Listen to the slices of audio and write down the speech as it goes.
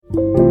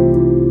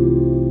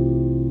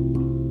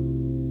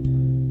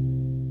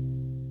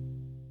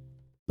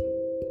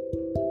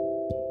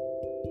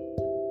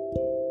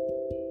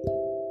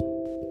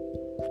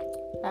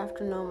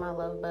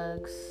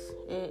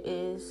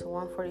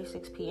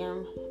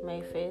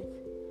May 5th.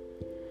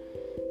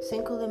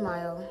 Cinco de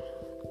Mayo.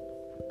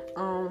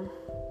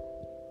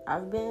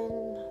 I've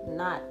been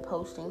not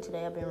posting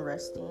today. I've been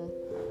resting,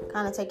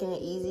 kind of taking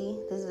it easy.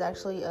 This is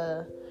actually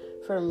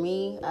for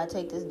me, I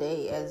take this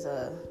day as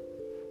a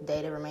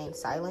day to remain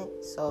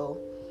silent. So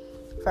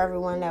for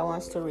everyone that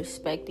wants to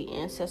respect the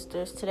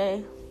ancestors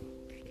today,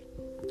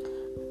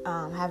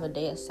 have a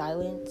day of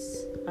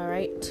silence, all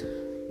right?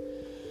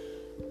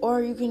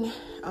 Or you can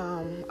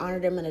honor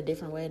them in a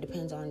different way. It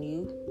depends on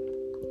you.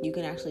 You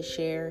can actually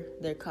share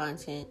their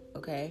content,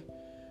 okay?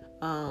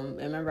 And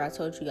remember, I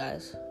told you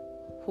guys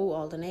who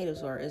all the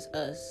natives were. It's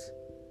us,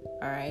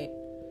 all right?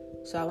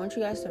 So I want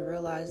you guys to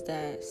realize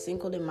that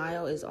Cinco de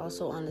Mayo is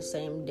also on the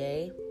same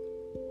day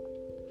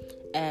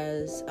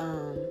as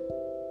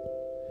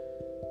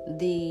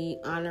the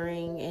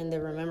honoring and the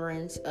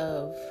remembrance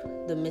of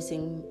the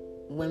missing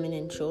women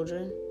and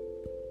children,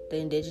 the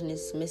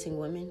indigenous missing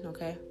women,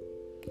 okay?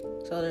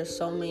 So there's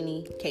so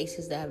many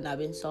cases that have not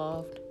been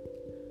solved,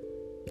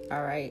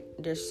 all right?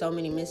 There's so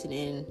many missing,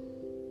 and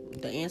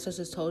the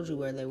ancestors told you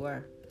where they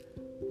were.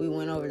 We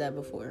went over that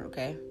before,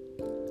 okay?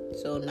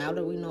 So now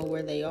that we know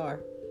where they are,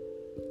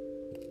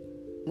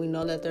 we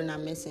know that they're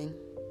not missing.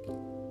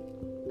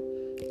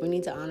 We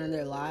need to honor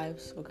their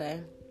lives,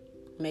 okay?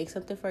 Make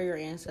something for your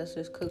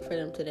ancestors. Cook for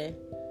them today.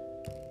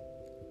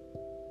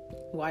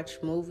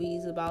 Watch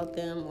movies about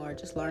them or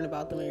just learn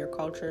about them in your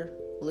culture.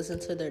 Listen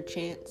to their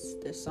chants,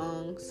 their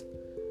songs.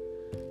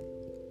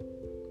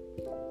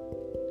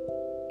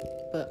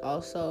 But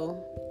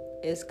also,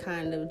 it's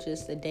kind of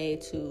just a day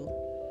to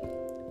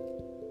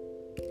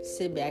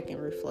sit back and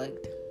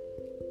reflect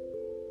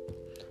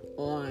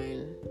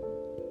on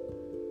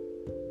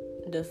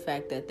the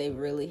fact that they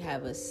really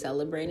have us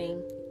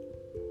celebrating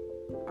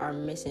our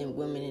missing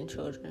women and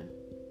children,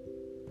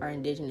 our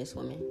indigenous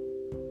women.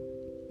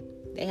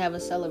 They have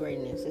us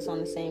celebrating this. It's on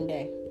the same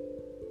day.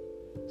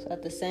 So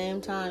at the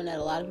same time that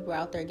a lot of people are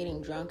out there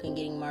getting drunk and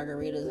getting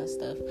margaritas and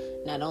stuff,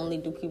 not only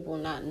do people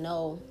not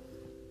know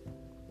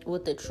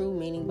what the true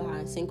meaning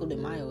behind Cinco de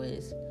Mayo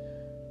is,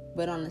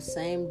 but on the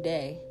same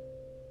day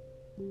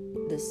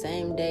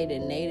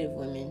that Native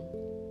women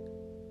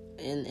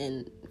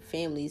and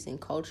families and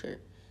culture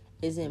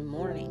is in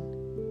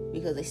mourning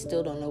because they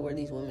still don't know where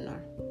these women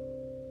are.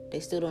 They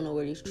still don't know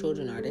where these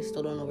children are. They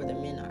still don't know where their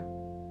men are.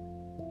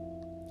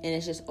 And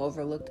it's just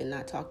overlooked and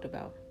not talked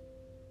about.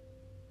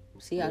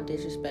 See how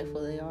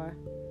disrespectful they are?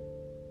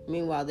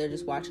 Meanwhile, they're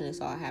just watching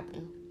this all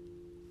happen.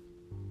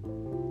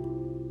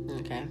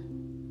 Okay?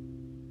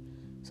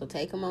 So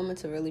take a moment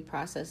to really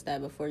process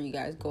that before you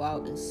guys go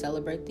out and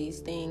celebrate these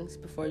things,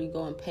 before you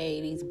go and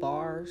pay these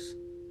bars.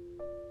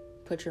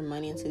 Put your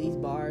money into these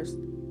bars.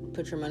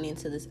 Put your money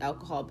into this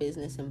alcohol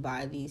business and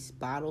buy these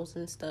bottles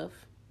and stuff.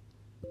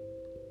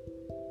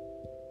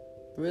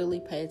 Really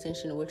pay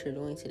attention to what you're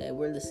doing today.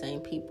 We're the same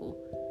people.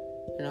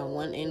 And on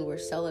one end, we're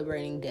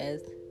celebrating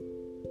death.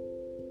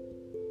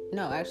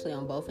 No, actually,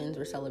 on both ends,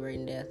 we're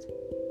celebrating death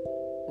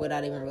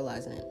without even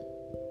realizing it.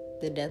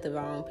 The death of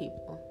our own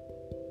people,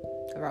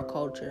 of our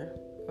culture,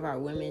 of our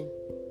women.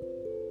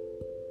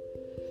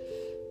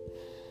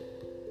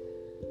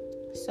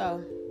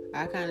 So,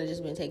 I kind of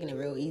just been taking it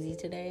real easy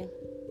today.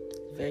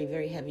 Very,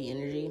 very heavy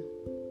energy.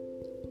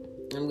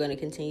 I'm going to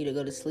continue to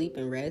go to sleep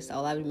and rest.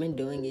 All I've been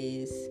doing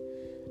is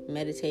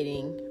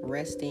meditating,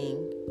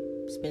 resting,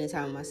 spending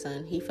time with my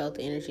son. He felt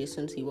the energy as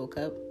soon as he woke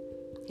up.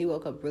 He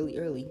woke up really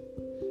early.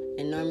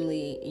 And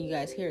normally, you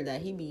guys hear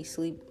that he be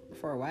asleep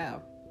for a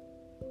while.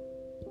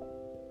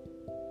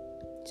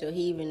 So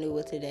he even knew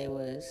what today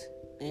was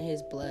in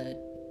his blood.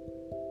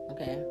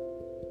 Okay?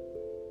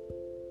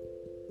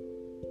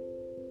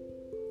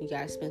 You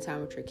guys spend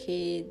time with your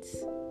kids.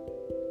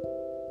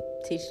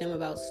 Teach them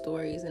about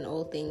stories and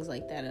old things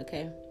like that,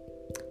 okay?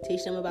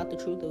 Teach them about the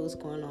truth of what's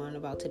going on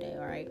about today,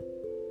 all right?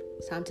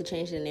 It's time to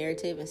change the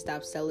narrative and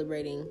stop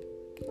celebrating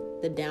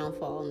the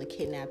downfall and the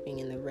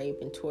kidnapping and the rape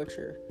and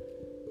torture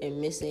and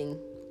missing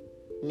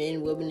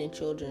men, women, and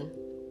children.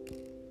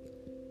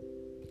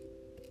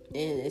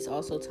 And it's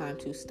also time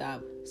to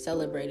stop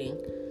celebrating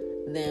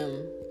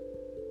them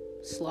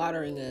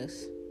slaughtering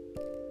us.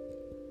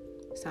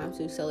 It's time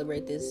to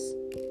celebrate this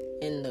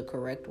in the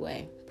correct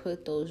way.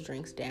 Put those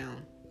drinks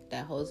down.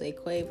 That Jose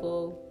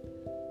Cuervo,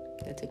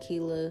 the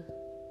tequila,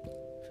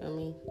 feel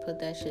me? Put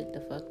that shit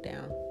the fuck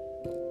down.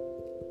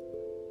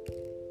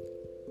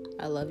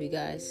 I love you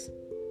guys.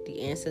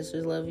 The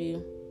ancestors love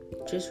you.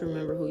 Just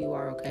remember who you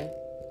are, okay?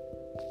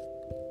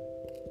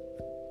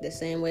 The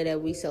same way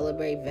that we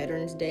celebrate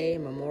Veterans Day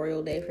and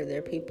Memorial Day for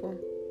their people,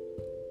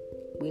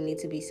 we need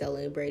to be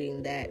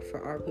celebrating that for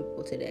our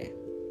people today.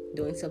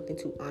 Doing something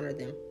to honor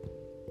them.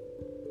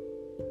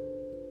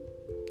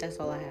 That's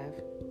all I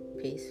have.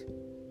 Peace.